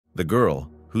The girl,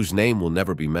 whose name will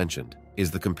never be mentioned, is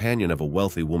the companion of a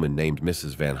wealthy woman named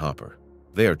Mrs. Van Hopper.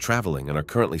 They are traveling and are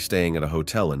currently staying at a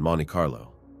hotel in Monte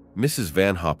Carlo. Mrs.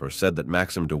 Van Hopper said that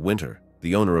Maxim de Winter,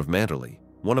 the owner of Manderley,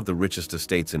 one of the richest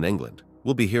estates in England,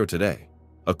 will be here today.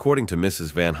 According to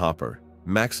Mrs. Van Hopper,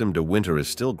 Maxim de Winter is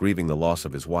still grieving the loss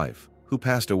of his wife, who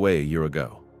passed away a year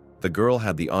ago. The girl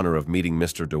had the honor of meeting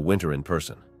Mr. de Winter in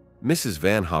person. Mrs.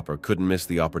 Van Hopper couldn't miss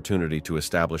the opportunity to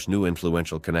establish new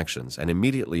influential connections and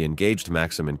immediately engaged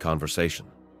Maxim in conversation.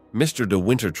 Mr. de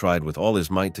Winter tried with all his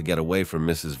might to get away from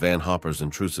Mrs. Van Hopper's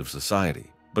intrusive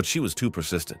society, but she was too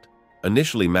persistent.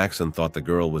 Initially, Maxim thought the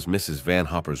girl was Mrs. Van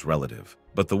Hopper's relative,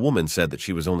 but the woman said that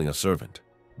she was only a servant.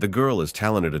 The girl is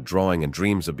talented at drawing and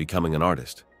dreams of becoming an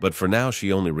artist, but for now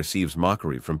she only receives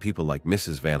mockery from people like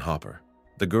Mrs. Van Hopper.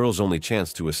 The girl's only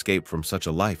chance to escape from such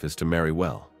a life is to marry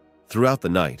well. Throughout the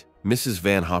night, Mrs.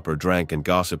 Van Hopper drank and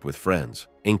gossiped with friends,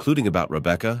 including about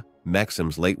Rebecca,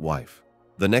 Maxim's late wife.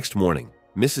 The next morning,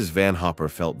 Mrs. Van Hopper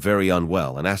felt very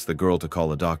unwell and asked the girl to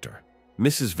call a doctor.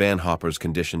 Mrs. Van Hopper's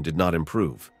condition did not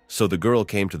improve, so the girl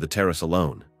came to the terrace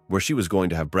alone, where she was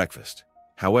going to have breakfast.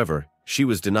 However, she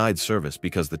was denied service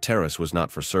because the terrace was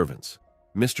not for servants.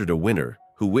 Mr. de Winter,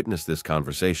 who witnessed this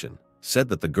conversation, said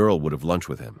that the girl would have lunch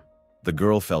with him. The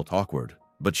girl felt awkward,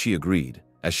 but she agreed,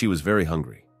 as she was very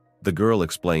hungry. The girl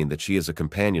explained that she is a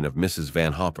companion of Mrs.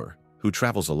 Van Hopper, who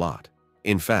travels a lot.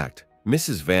 In fact,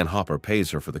 Mrs. Van Hopper pays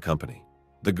her for the company.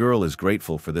 The girl is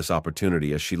grateful for this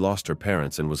opportunity as she lost her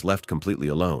parents and was left completely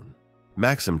alone.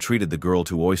 Maxim treated the girl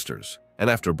to oysters, and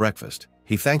after breakfast,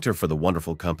 he thanked her for the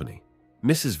wonderful company.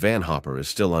 Mrs. Van Hopper is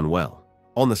still unwell.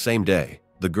 On the same day,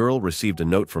 the girl received a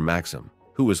note from Maxim,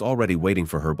 who was already waiting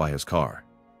for her by his car.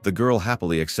 The girl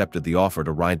happily accepted the offer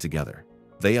to ride together.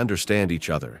 They understand each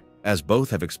other, as both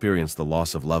have experienced the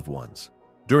loss of loved ones.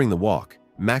 During the walk,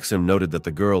 Maxim noted that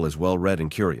the girl is well-read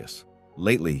and curious.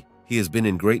 Lately, he has been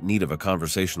in great need of a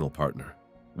conversational partner.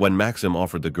 When Maxim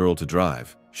offered the girl to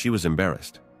drive, she was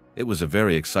embarrassed. It was a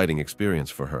very exciting experience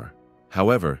for her.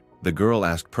 However, the girl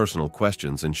asked personal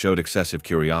questions and showed excessive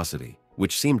curiosity,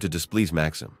 which seemed to displease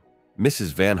Maxim.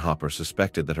 Mrs. Van Hopper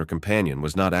suspected that her companion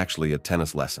was not actually at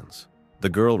tennis lessons. The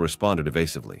girl responded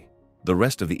evasively. The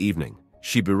rest of the evening,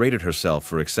 she berated herself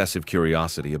for excessive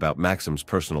curiosity about Maxim's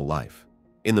personal life.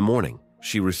 In the morning,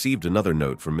 she received another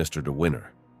note from Mr. de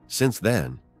Winter. Since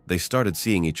then, they started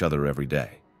seeing each other every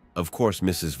day. Of course,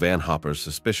 Mrs. Van Hopper's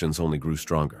suspicions only grew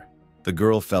stronger. The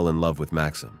girl fell in love with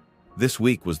Maxim. This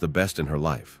week was the best in her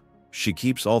life. She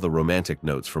keeps all the romantic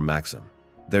notes from Maxim.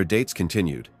 Their dates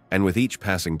continued, and with each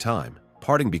passing time,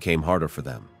 parting became harder for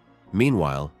them.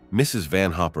 Meanwhile, Mrs.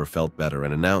 Van Hopper felt better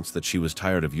and announced that she was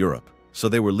tired of Europe, so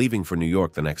they were leaving for New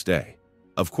York the next day.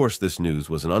 Of course, this news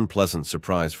was an unpleasant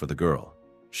surprise for the girl.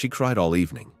 She cried all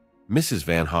evening. Mrs.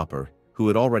 Van Hopper, who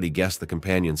had already guessed the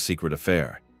companion's secret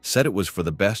affair, said it was for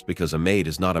the best because a maid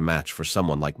is not a match for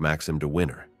someone like Maxim de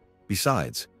Winter.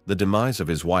 Besides, the demise of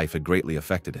his wife had greatly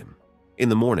affected him. In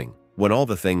the morning, when all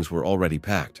the things were already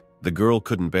packed, the girl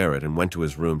couldn't bear it and went to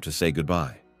his room to say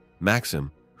goodbye.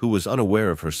 Maxim, who was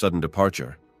unaware of her sudden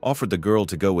departure, offered the girl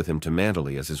to go with him to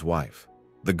Manderley as his wife.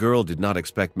 The girl did not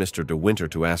expect Mr. de Winter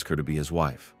to ask her to be his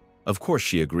wife. Of course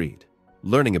she agreed.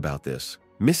 Learning about this,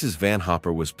 Mrs. Van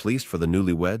Hopper was pleased for the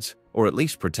newlyweds, or at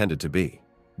least pretended to be.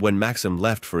 When Maxim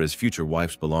left for his future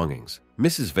wife's belongings,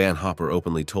 Mrs. Van Hopper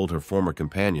openly told her former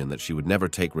companion that she would never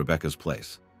take Rebecca's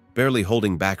place. Barely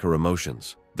holding back her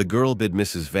emotions, the girl bid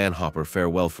Mrs. Van Hopper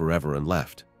farewell forever and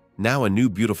left. Now a new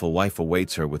beautiful wife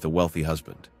awaits her with a wealthy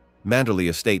husband. Manderley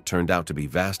estate turned out to be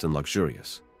vast and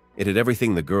luxurious. It had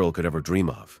everything the girl could ever dream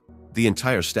of. The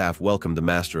entire staff welcomed the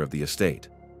master of the estate.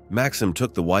 Maxim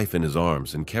took the wife in his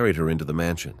arms and carried her into the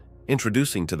mansion,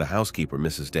 introducing to the housekeeper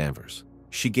Mrs. Danvers.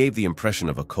 She gave the impression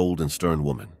of a cold and stern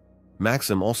woman.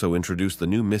 Maxim also introduced the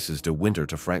new Mrs. de Winter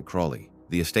to Frank Crawley,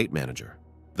 the estate manager.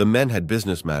 The men had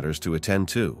business matters to attend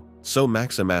to, so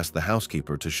Maxim asked the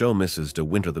housekeeper to show Mrs. de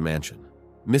Winter the mansion.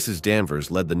 Mrs. Danvers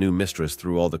led the new mistress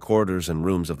through all the corridors and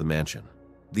rooms of the mansion.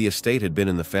 The estate had been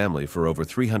in the family for over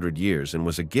 300 years and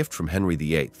was a gift from Henry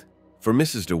VIII. For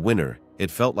Mrs. de Winter, it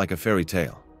felt like a fairy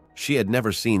tale. She had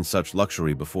never seen such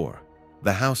luxury before.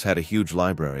 The house had a huge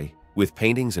library, with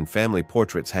paintings and family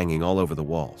portraits hanging all over the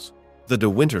walls. The de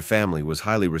Winter family was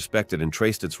highly respected and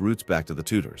traced its roots back to the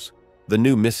Tudors. The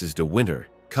new Mrs. de Winter,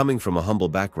 coming from a humble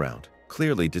background,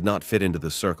 clearly did not fit into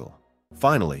the circle.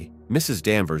 Finally, Mrs.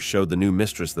 Danvers showed the new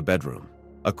mistress the bedroom.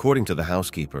 According to the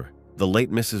housekeeper, the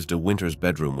late Mrs. de Winter's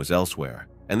bedroom was elsewhere,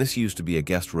 and this used to be a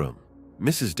guest room.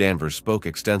 Mrs. Danvers spoke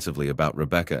extensively about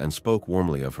Rebecca and spoke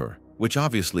warmly of her, which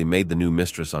obviously made the new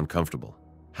mistress uncomfortable.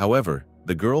 However,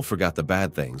 the girl forgot the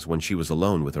bad things when she was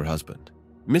alone with her husband.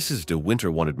 Mrs. De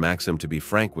Winter wanted Maxim to be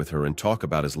frank with her and talk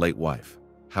about his late wife.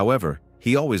 However,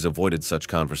 he always avoided such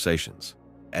conversations.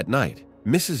 At night,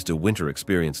 Mrs. De Winter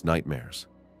experienced nightmares.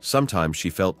 Sometimes she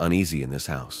felt uneasy in this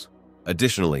house.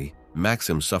 Additionally,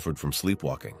 Maxim suffered from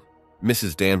sleepwalking.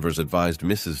 Mrs. Danvers advised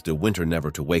Mrs. De Winter never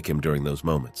to wake him during those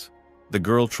moments. The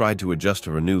girl tried to adjust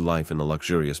to her new life in the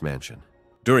luxurious mansion.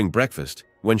 During breakfast,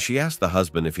 when she asked the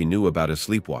husband if he knew about his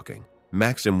sleepwalking,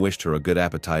 Maxim wished her a good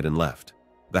appetite and left.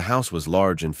 The house was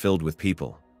large and filled with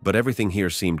people, but everything here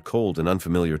seemed cold and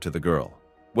unfamiliar to the girl.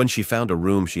 When she found a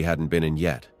room she hadn't been in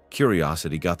yet,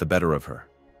 curiosity got the better of her.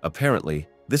 Apparently,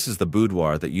 this is the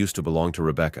boudoir that used to belong to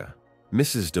Rebecca.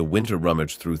 Mrs. De Winter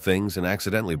rummaged through things and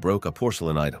accidentally broke a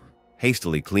porcelain item.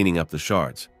 Hastily cleaning up the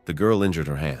shards, the girl injured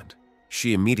her hand.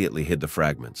 She immediately hid the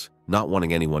fragments, not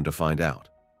wanting anyone to find out.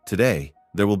 Today,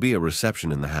 there will be a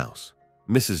reception in the house.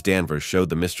 Mrs. Danvers showed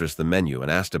the mistress the menu and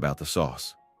asked about the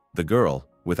sauce. The girl,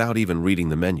 without even reading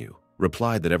the menu,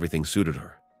 replied that everything suited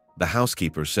her. The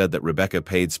housekeeper said that Rebecca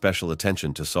paid special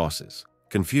attention to sauces.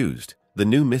 Confused, the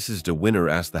new Mrs. De Winter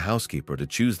asked the housekeeper to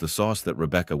choose the sauce that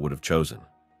Rebecca would have chosen.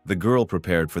 The girl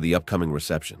prepared for the upcoming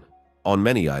reception. On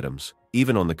many items,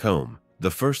 even on the comb,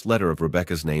 the first letter of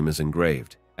Rebecca's name is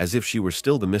engraved, as if she were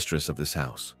still the mistress of this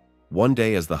house. One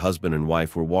day as the husband and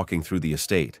wife were walking through the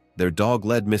estate, their dog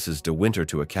led Mrs. De Winter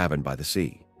to a cabin by the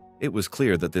sea. It was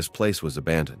clear that this place was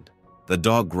abandoned. The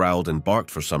dog growled and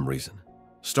barked for some reason.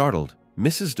 Startled,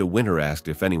 Mrs. De Winter asked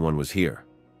if anyone was here.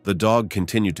 The dog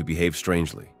continued to behave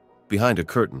strangely. Behind a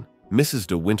curtain, Mrs.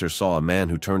 De Winter saw a man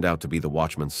who turned out to be the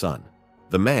watchman's son.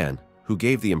 The man, who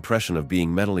gave the impression of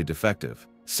being mentally defective,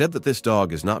 said that this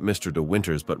dog is not Mr. De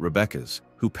Winter's but Rebecca's,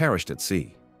 who perished at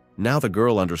sea. Now the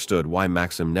girl understood why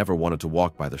Maxim never wanted to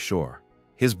walk by the shore.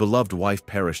 His beloved wife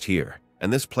perished here,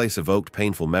 and this place evoked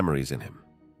painful memories in him.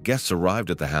 Guests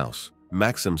arrived at the house: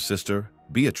 Maxim's sister,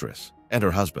 Beatrice, and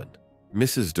her husband.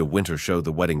 Mrs. De Winter showed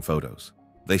the wedding photos.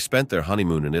 They spent their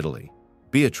honeymoon in Italy.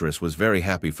 Beatrice was very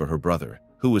happy for her brother,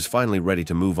 who was finally ready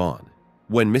to move on.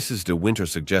 When Mrs. De Winter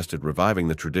suggested reviving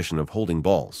the tradition of holding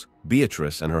balls,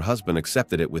 Beatrice and her husband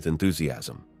accepted it with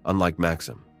enthusiasm, unlike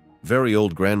Maxim. Very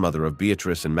old grandmother of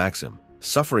Beatrice and Maxim,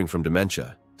 suffering from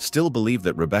dementia, still believed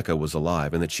that Rebecca was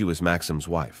alive and that she was Maxim's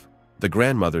wife. The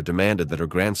grandmother demanded that her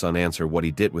grandson answer what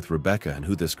he did with Rebecca and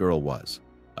who this girl was.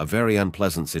 A very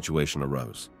unpleasant situation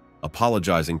arose.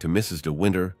 Apologizing to Mrs. De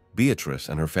Winter, Beatrice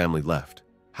and her family left.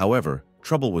 However,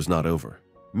 trouble was not over.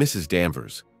 Mrs.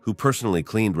 Danvers, who personally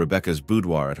cleaned Rebecca's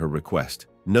boudoir at her request,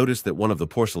 noticed that one of the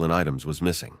porcelain items was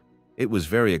missing. It was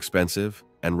very expensive,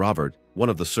 and Robert, one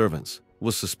of the servants,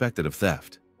 was suspected of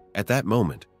theft. At that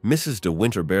moment, Mrs. De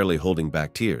Winter, barely holding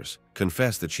back tears,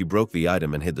 confessed that she broke the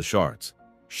item and hid the shards.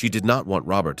 She did not want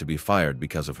Robert to be fired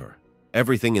because of her.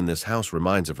 Everything in this house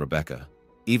reminds of Rebecca.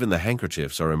 Even the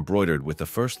handkerchiefs are embroidered with the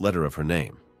first letter of her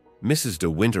name. Mrs. De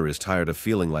Winter is tired of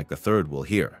feeling like the third wheel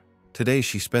here. Today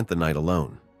she spent the night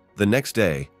alone. The next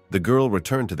day, the girl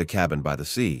returned to the cabin by the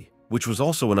sea, which was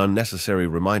also an unnecessary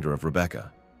reminder of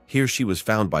Rebecca. Here she was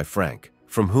found by Frank,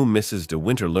 from whom Mrs. De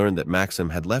Winter learned that Maxim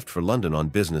had left for London on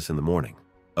business in the morning.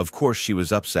 Of course, she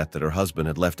was upset that her husband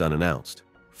had left unannounced.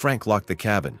 Frank locked the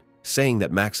cabin, saying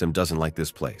that Maxim doesn't like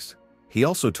this place. He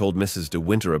also told Mrs. De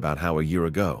Winter about how a year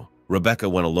ago, Rebecca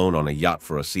went alone on a yacht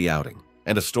for a sea outing,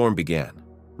 and a storm began.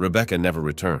 Rebecca never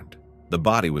returned. The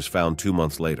body was found 2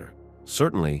 months later.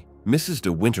 Certainly, Mrs.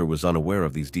 De Winter was unaware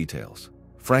of these details.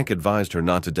 Frank advised her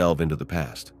not to delve into the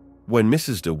past. When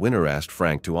Mrs. De Winter asked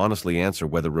Frank to honestly answer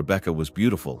whether Rebecca was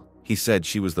beautiful, he said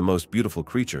she was the most beautiful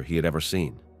creature he had ever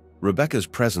seen. Rebecca's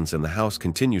presence in the house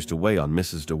continues to weigh on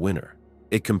Mrs. De Winter.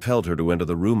 It compelled her to enter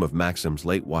the room of Maxim's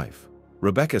late wife.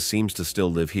 Rebecca seems to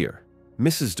still live here.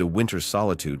 Mrs. De Winter's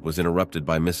solitude was interrupted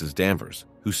by Mrs. Danvers,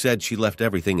 who said she left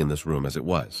everything in this room as it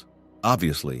was.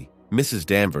 Obviously, Mrs.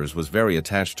 Danvers was very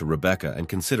attached to Rebecca and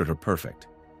considered her perfect.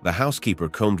 The housekeeper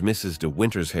combed Mrs. De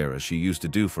Winter's hair as she used to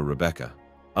do for Rebecca.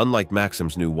 Unlike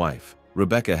Maxim's new wife,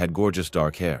 Rebecca had gorgeous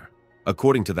dark hair.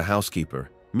 According to the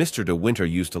housekeeper, Mr. De Winter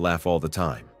used to laugh all the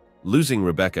time. Losing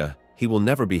Rebecca, he will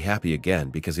never be happy again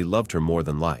because he loved her more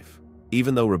than life.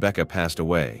 Even though Rebecca passed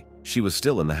away, she was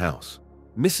still in the house.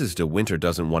 Mrs. De Winter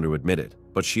doesn't want to admit it,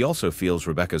 but she also feels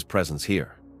Rebecca's presence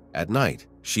here. At night,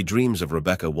 she dreams of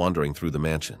Rebecca wandering through the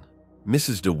mansion.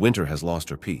 Mrs. De Winter has lost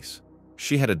her peace.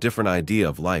 She had a different idea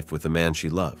of life with the man she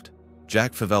loved.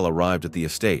 Jack Favell arrived at the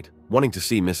estate, wanting to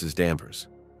see Mrs. Danvers.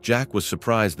 Jack was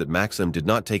surprised that Maxim did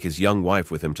not take his young wife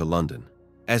with him to London.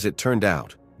 As it turned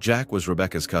out, Jack was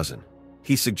Rebecca's cousin.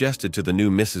 He suggested to the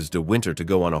new Mrs. De Winter to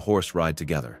go on a horse ride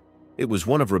together. It was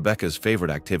one of Rebecca's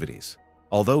favorite activities.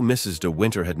 Although Mrs. De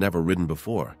Winter had never ridden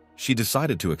before, she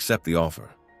decided to accept the offer.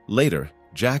 Later,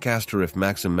 Jack asked her if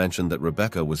Maxim mentioned that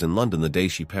Rebecca was in London the day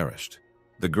she perished.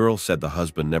 The girl said the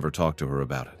husband never talked to her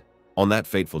about it. On that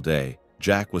fateful day,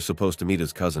 Jack was supposed to meet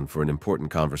his cousin for an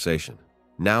important conversation.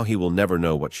 Now he will never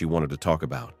know what she wanted to talk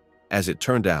about. As it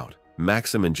turned out,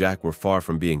 Maxim and Jack were far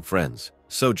from being friends,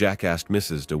 so Jack asked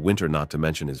Mrs. De Winter not to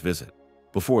mention his visit.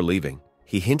 Before leaving,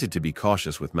 he hinted to be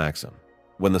cautious with Maxim.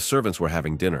 When the servants were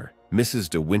having dinner, Mrs.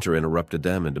 De Winter interrupted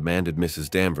them and demanded Mrs.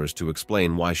 Danvers to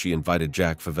explain why she invited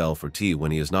Jack Favell for tea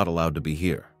when he is not allowed to be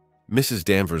here. Mrs.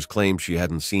 Danvers claimed she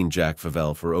hadn't seen Jack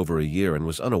Favell for over a year and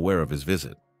was unaware of his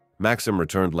visit. Maxim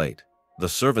returned late. The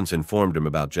servants informed him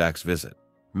about Jack's visit.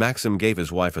 Maxim gave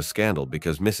his wife a scandal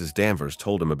because Mrs. Danvers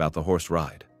told him about the horse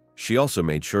ride. She also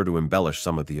made sure to embellish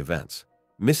some of the events.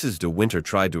 Mrs. De Winter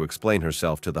tried to explain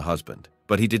herself to the husband,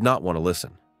 but he did not want to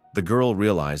listen. The girl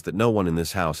realized that no one in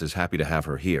this house is happy to have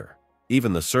her here.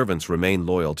 Even the servants remain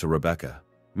loyal to Rebecca.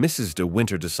 Mrs. De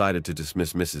Winter decided to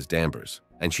dismiss Mrs. Danvers,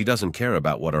 and she doesn't care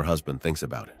about what her husband thinks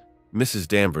about it. Mrs.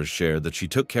 Danvers shared that she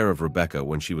took care of Rebecca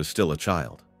when she was still a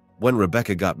child. When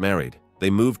Rebecca got married, they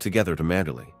moved together to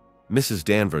Manderley. Mrs.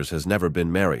 Danvers has never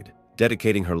been married,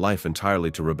 dedicating her life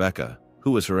entirely to Rebecca,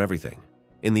 who was her everything.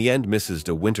 In the end, Mrs.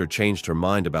 De Winter changed her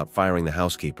mind about firing the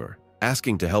housekeeper,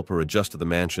 asking to help her adjust to the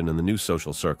mansion and the new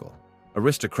social circle.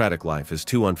 Aristocratic life is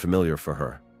too unfamiliar for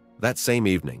her. That same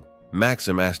evening,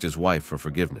 Maxim asked his wife for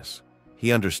forgiveness.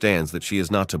 He understands that she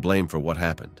is not to blame for what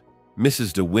happened.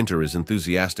 Mrs. De Winter is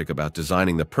enthusiastic about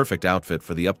designing the perfect outfit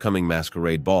for the upcoming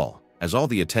masquerade ball, as all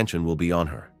the attention will be on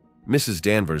her. Mrs.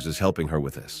 Danvers is helping her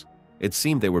with this. It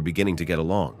seemed they were beginning to get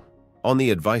along. On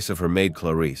the advice of her maid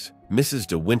Clarice, Mrs.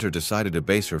 De Winter decided to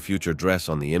base her future dress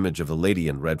on the image of the lady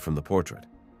in red from the portrait.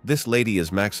 This lady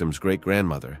is Maxim's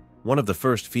great-grandmother, one of the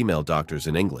first female doctors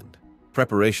in England.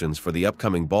 Preparations for the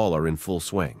upcoming ball are in full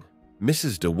swing.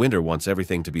 Mrs. De Winter wants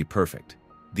everything to be perfect.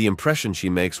 The impression she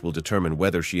makes will determine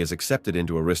whether she is accepted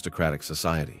into aristocratic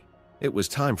society. It was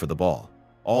time for the ball.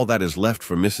 All that is left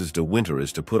for Mrs. De Winter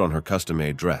is to put on her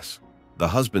custom-made dress. The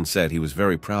husband said he was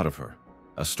very proud of her.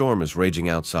 A storm is raging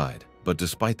outside, but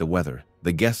despite the weather,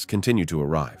 the guests continue to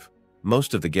arrive.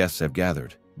 Most of the guests have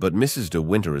gathered, but Mrs. De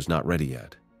Winter is not ready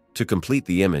yet. To complete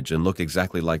the image and look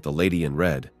exactly like the lady in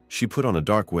red, she put on a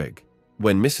dark wig.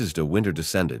 When Mrs. De Winter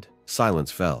descended, silence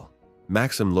fell.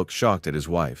 Maxim looked shocked at his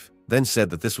wife, then said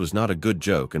that this was not a good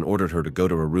joke and ordered her to go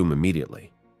to her room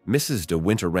immediately. Mrs. De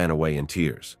Winter ran away in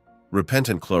tears.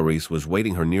 Repentant Clarice was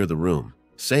waiting her near the room,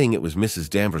 saying it was Mrs.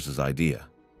 Danvers's idea.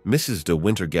 Mrs. De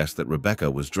Winter guessed that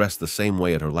Rebecca was dressed the same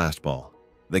way at her last ball.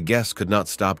 The guests could not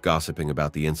stop gossiping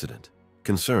about the incident.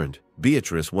 Concerned,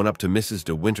 Beatrice went up to Mrs.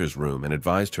 De Winter's room and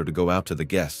advised her to go out to the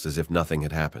guests as if nothing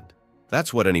had happened.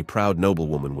 That's what any proud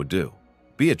noblewoman would do.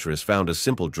 Beatrice found a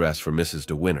simple dress for Mrs.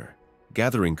 De Winter.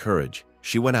 Gathering courage,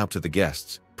 she went out to the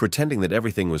guests, pretending that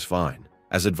everything was fine,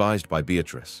 as advised by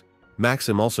Beatrice.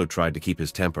 Maxim also tried to keep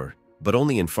his temper, but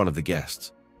only in front of the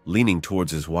guests. Leaning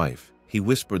towards his wife, he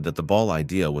whispered that the ball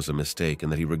idea was a mistake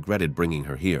and that he regretted bringing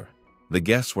her here. The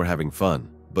guests were having fun,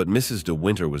 but Mrs. De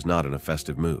Winter was not in a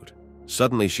festive mood.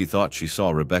 Suddenly she thought she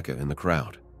saw Rebecca in the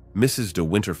crowd. Mrs. De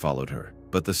Winter followed her,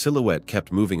 but the silhouette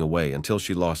kept moving away until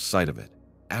she lost sight of it.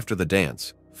 After the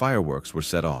dance, fireworks were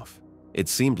set off. It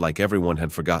seemed like everyone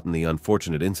had forgotten the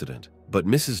unfortunate incident, but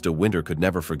Mrs. De Winter could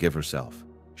never forgive herself.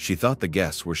 She thought the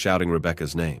guests were shouting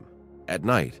Rebecca's name. At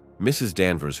night, Mrs.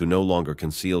 Danvers, who no longer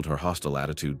concealed her hostile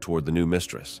attitude toward the new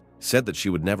mistress, said that she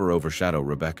would never overshadow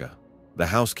Rebecca. The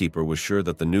housekeeper was sure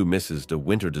that the new Mrs. De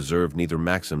Winter deserved neither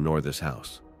Maxim nor this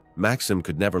house. Maxim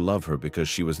could never love her because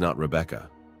she was not Rebecca.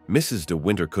 Mrs. De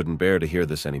Winter couldn't bear to hear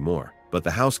this anymore, but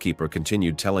the housekeeper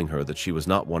continued telling her that she was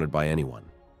not wanted by anyone.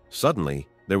 Suddenly,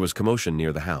 there was commotion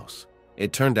near the house.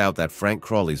 It turned out that Frank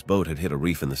Crawley's boat had hit a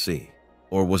reef in the sea.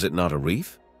 Or was it not a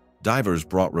reef? Divers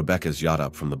brought Rebecca's yacht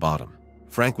up from the bottom.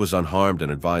 Frank was unharmed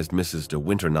and advised Mrs. De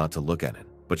Winter not to look at it,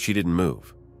 but she didn't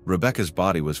move. Rebecca's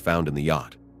body was found in the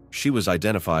yacht. She was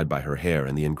identified by her hair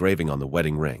and the engraving on the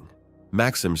wedding ring.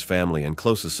 Maxim's family and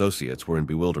close associates were in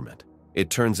bewilderment. It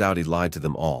turns out he lied to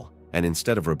them all, and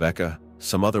instead of Rebecca,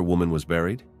 some other woman was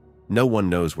buried? No one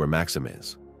knows where Maxim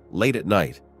is. Late at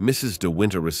night, Mrs. De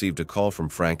Winter received a call from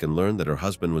Frank and learned that her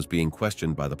husband was being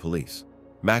questioned by the police.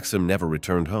 Maxim never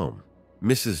returned home.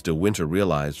 Mrs. De Winter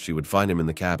realized she would find him in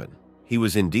the cabin. He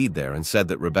was indeed there and said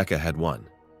that Rebecca had won.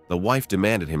 The wife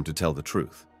demanded him to tell the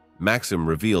truth. Maxim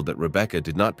revealed that Rebecca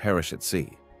did not perish at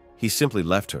sea. He simply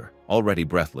left her, already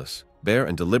breathless, bare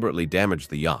and deliberately damaged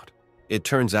the yacht. It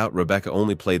turns out Rebecca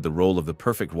only played the role of the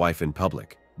perfect wife in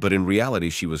public, but in reality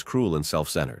she was cruel and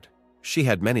self-centered. She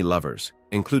had many lovers,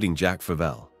 including Jack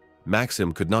Favell.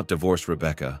 Maxim could not divorce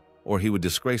Rebecca, or he would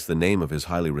disgrace the name of his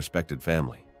highly respected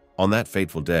family. On that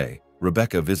fateful day,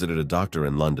 Rebecca visited a doctor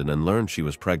in London and learned she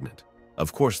was pregnant.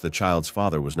 Of course, the child's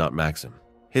father was not Maxim.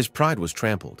 His pride was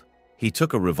trampled. He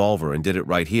took a revolver and did it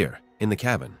right here, in the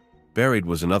cabin. Buried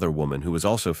was another woman who was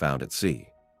also found at sea.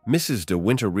 Mrs. de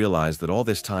Winter realized that all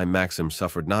this time Maxim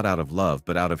suffered not out of love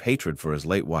but out of hatred for his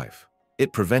late wife.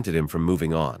 It prevented him from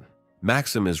moving on.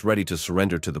 Maxim is ready to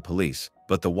surrender to the police,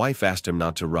 but the wife asked him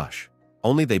not to rush.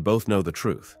 Only they both know the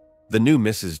truth. The new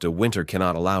Mrs. de Winter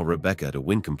cannot allow Rebecca to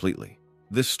win completely.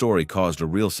 This story caused a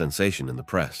real sensation in the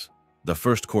press. The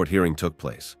first court hearing took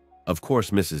place. Of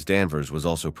course, Mrs. Danvers was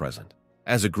also present.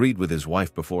 As agreed with his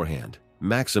wife beforehand,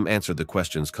 Maxim answered the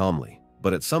questions calmly,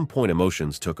 but at some point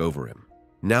emotions took over him.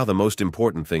 Now the most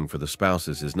important thing for the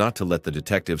spouses is not to let the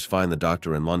detectives find the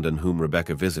doctor in London whom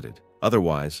Rebecca visited.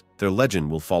 Otherwise, their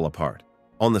legend will fall apart.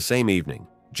 On the same evening,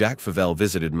 Jack Favell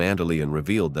visited Manderley and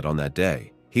revealed that on that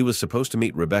day, he was supposed to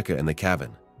meet Rebecca in the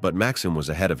cabin, but Maxim was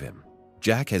ahead of him.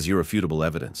 Jack has irrefutable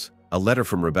evidence, a letter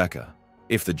from Rebecca.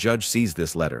 If the judge sees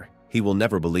this letter, he will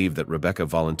never believe that Rebecca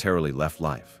voluntarily left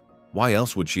life. Why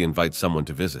else would she invite someone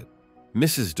to visit?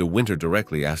 Mrs. de Winter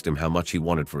directly asked him how much he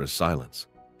wanted for his silence.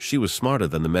 She was smarter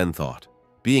than the men thought.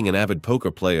 Being an avid poker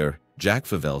player, Jack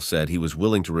Favell said he was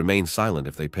willing to remain silent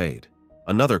if they paid.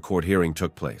 Another court hearing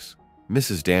took place.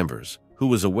 Mrs. Danvers, who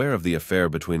was aware of the affair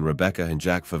between Rebecca and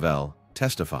Jack Favell,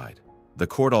 testified. The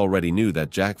court already knew that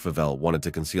Jack Favell wanted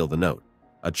to conceal the note.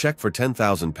 A check for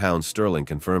 £10,000 sterling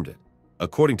confirmed it.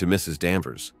 According to Mrs.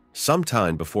 Danvers, some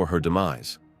time before her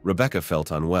demise, Rebecca felt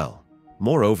unwell.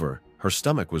 Moreover, her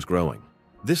stomach was growing.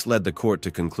 This led the court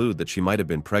to conclude that she might have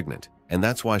been pregnant, and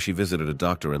that's why she visited a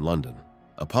doctor in London.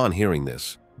 Upon hearing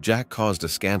this, Jack caused a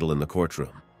scandal in the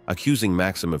courtroom, accusing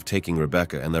Maxim of taking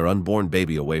Rebecca and their unborn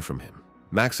baby away from him.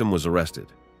 Maxim was arrested.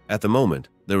 At the moment,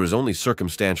 there is only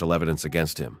circumstantial evidence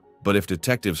against him, but if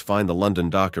detectives find the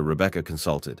London doctor Rebecca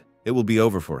consulted, it will be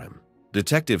over for him.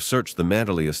 Detectives searched the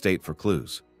Manderley estate for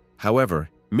clues. However,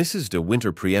 Mrs. de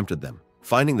Winter preempted them,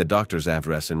 finding the doctor's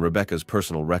address in Rebecca's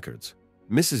personal records.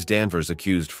 Mrs. Danvers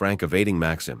accused Frank of aiding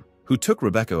Maxim, who took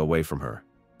Rebecca away from her.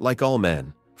 Like all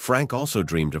men, Frank also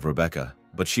dreamed of Rebecca,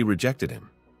 but she rejected him.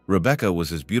 Rebecca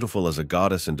was as beautiful as a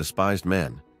goddess and despised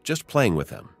men, just playing with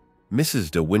them. Mrs.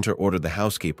 de Winter ordered the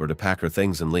housekeeper to pack her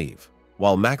things and leave.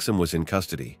 While Maxim was in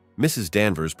custody, Mrs.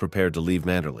 Danvers prepared to leave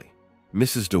Manderley.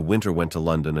 Mrs. de Winter went to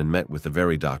London and met with the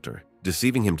very doctor,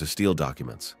 deceiving him to steal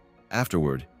documents.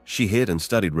 Afterward, she hid and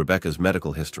studied Rebecca's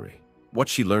medical history. What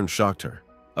she learned shocked her.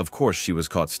 Of course, she was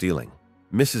caught stealing.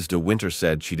 Mrs. de Winter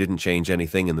said she didn't change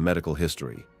anything in the medical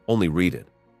history, only read it.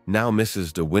 Now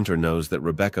Mrs. de Winter knows that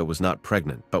Rebecca was not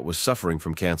pregnant but was suffering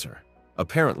from cancer.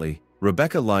 Apparently,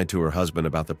 Rebecca lied to her husband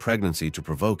about the pregnancy to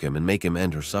provoke him and make him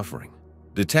end her suffering.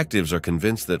 Detectives are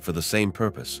convinced that for the same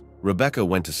purpose, Rebecca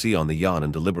went to sea on the yacht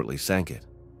and deliberately sank it.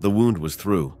 The wound was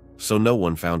through, so no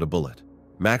one found a bullet.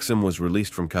 Maxim was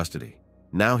released from custody.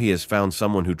 Now he has found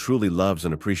someone who truly loves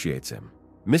and appreciates him.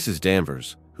 Mrs.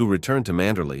 Danvers, who returned to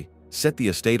Manderley, set the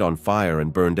estate on fire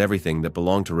and burned everything that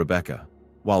belonged to Rebecca.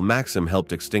 While Maxim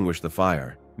helped extinguish the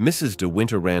fire, Mrs. de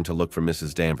Winter ran to look for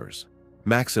Mrs. Danvers.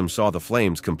 Maxim saw the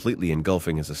flames completely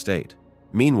engulfing his estate.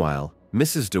 Meanwhile,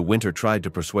 Mrs. de Winter tried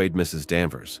to persuade Mrs.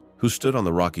 Danvers, who stood on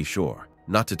the rocky shore,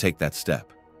 not to take that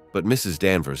step. But Mrs.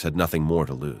 Danvers had nothing more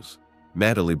to lose.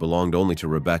 Manderley belonged only to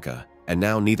Rebecca, and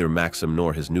now neither Maxim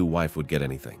nor his new wife would get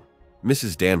anything.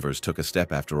 Mrs. Danvers took a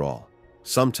step after all.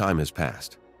 Some time has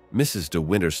passed. Mrs. de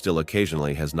Winter still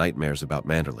occasionally has nightmares about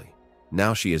Manderley.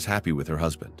 Now she is happy with her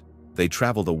husband. They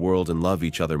travel the world and love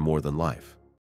each other more than life.